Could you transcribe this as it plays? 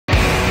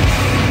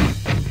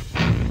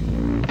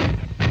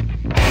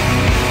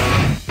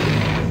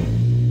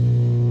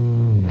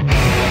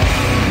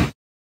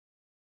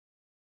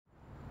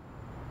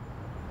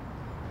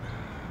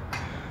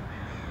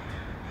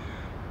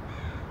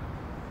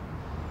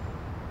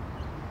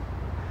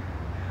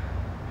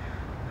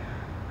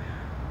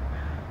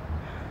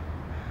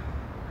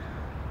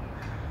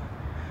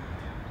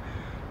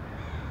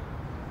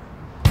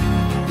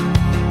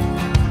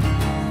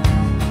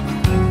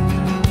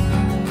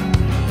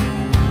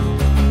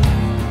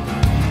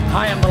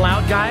Hi, I'm the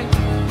loud guy.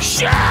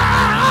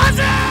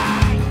 Ozzy!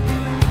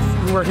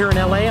 We're here in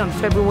LA on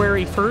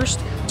February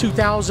 1st,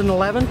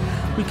 2011.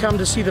 We come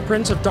to see the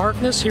Prince of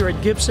Darkness here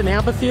at Gibson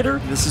Ampitheatre.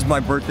 This is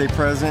my birthday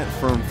present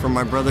from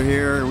my brother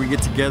here. We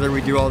get together, we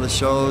do all the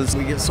shows.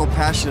 We get so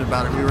passionate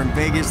about it. We were in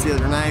Vegas the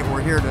other night,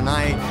 we're here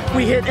tonight.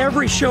 We hit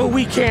every show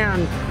we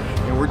can.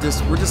 And we're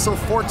just so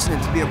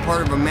fortunate to be a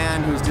part of a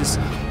man who's just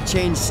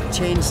changed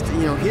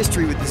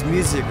history with his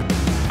music.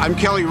 I'm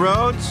Kelly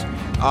Rhodes.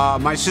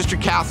 My sister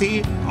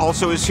Kathy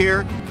also is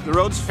here. The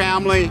Rhodes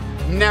family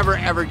never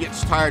ever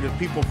gets tired of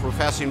people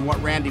professing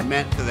what Randy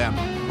meant to them.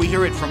 We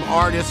hear it from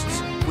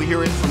artists, we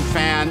hear it from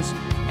fans,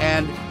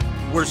 and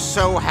we're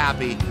so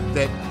happy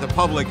that the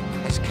public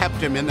has kept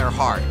him in their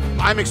heart.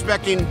 I'm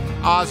expecting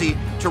Ozzy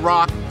to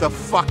rock the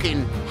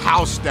fucking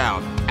house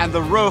down and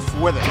the roof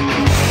with it.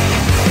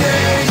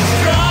 Stay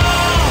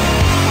strong,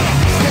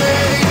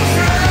 stay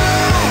true,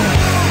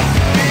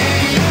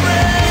 be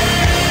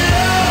brave,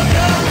 it all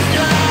comes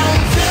down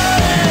to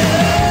it.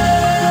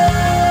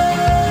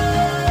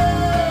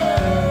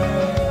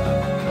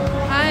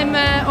 I'm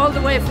all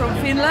the way from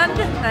Finland.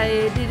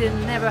 I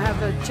never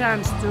have a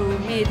chance to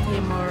meet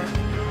him or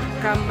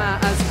come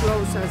as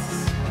close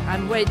as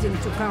I'm waiting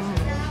to come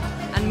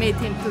and meet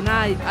him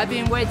tonight. I've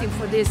been waiting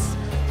for this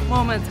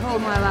moment all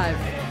my life.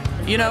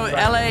 You know,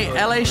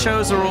 LA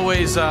shows are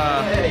always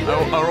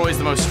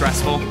the most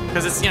stressful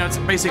because it's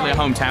basically a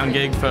hometown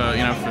gig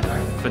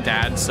for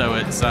Dad, so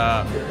it's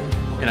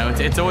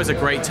it's always a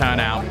great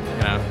turnout,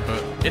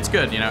 but it's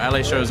good.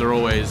 LA shows are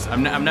always I've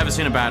never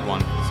seen a bad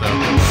one. So.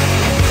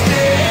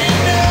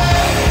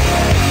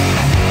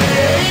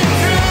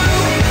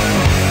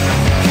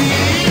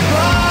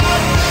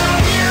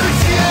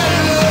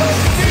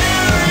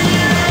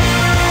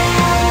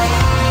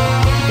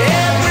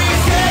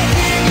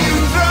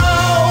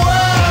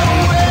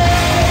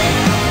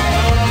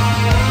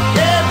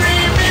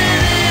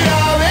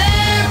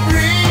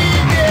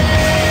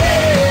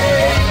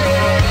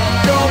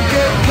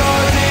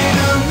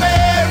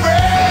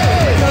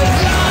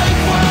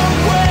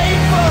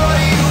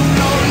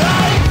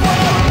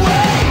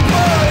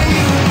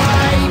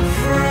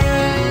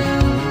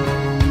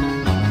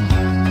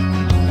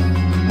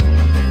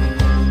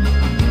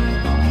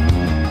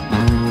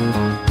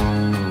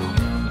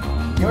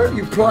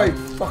 You played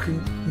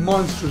fucking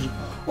monsters.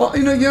 Well,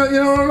 you know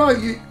what I like?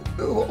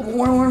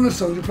 One of the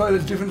songs you played a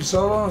different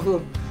solo, and I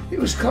thought it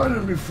was kind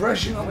of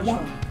refreshing.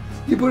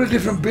 You put a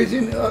different bit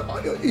in.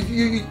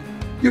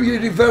 You're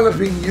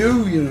developing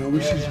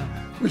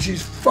which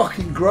is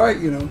fucking great.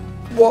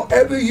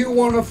 Whatever you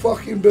want to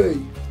fucking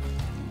be,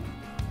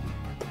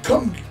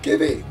 come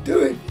give it, do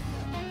it.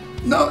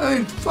 No, I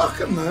ain't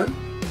fucking man.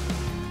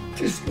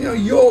 Just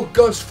you're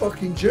Gus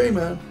fucking G,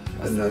 man.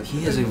 And,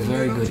 he has a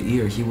very good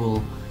ear. He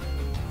will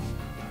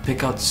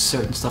pick out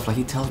certain stuff, like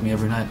he tells me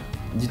every night,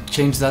 you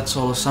change that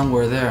solo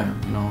somewhere there,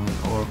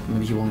 or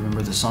maybe he won't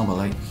remember the song,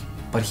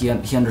 but he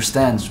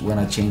understands when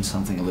I change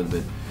something a little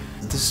bit.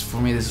 For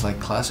me, this is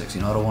like classics, I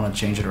don't want to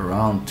change it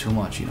around too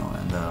much,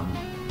 and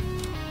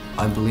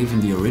I believe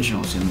in the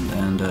originals,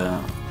 and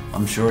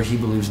I'm sure he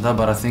believes in that,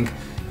 but I think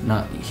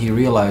he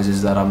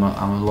realizes that I'm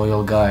a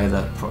loyal guy,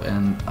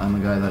 and I'm a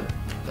guy that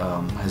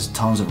has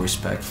tons of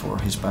respect for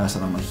his past,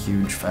 and I'm a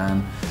huge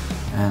fan,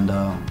 and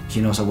he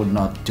knows I would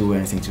not do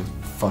anything to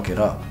fuck it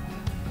up.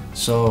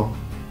 So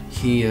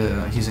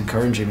he's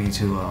encouraging me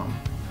to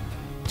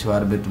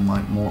add a bit more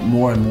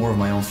and more of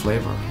my own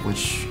flavor,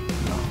 which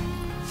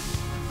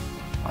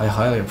I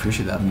highly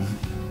appreciate that. I mean,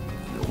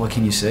 what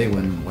can you say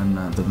when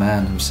the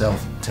man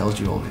himself tells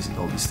you all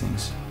these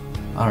things?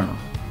 I don't know,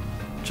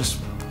 just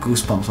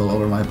goosebumps all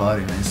over my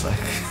body, man. It's like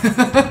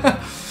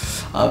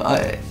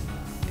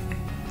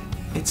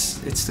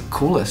it's the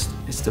coolest,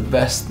 it's the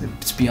best,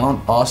 it's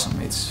beyond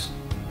awesome. It's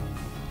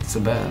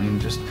the best. I mean,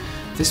 just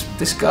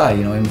this guy,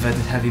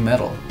 invented heavy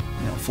metal,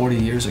 40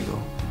 years ago.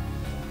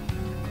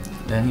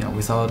 And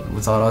without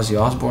Ozzy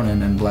Osbourne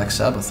and Black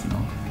Sabbath,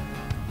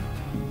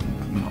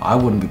 I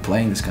wouldn't be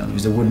playing this kind of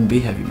music. There wouldn't be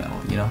heavy metal,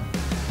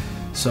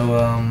 So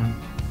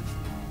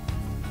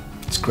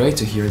it's great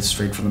to hear it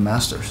straight from the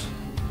masters,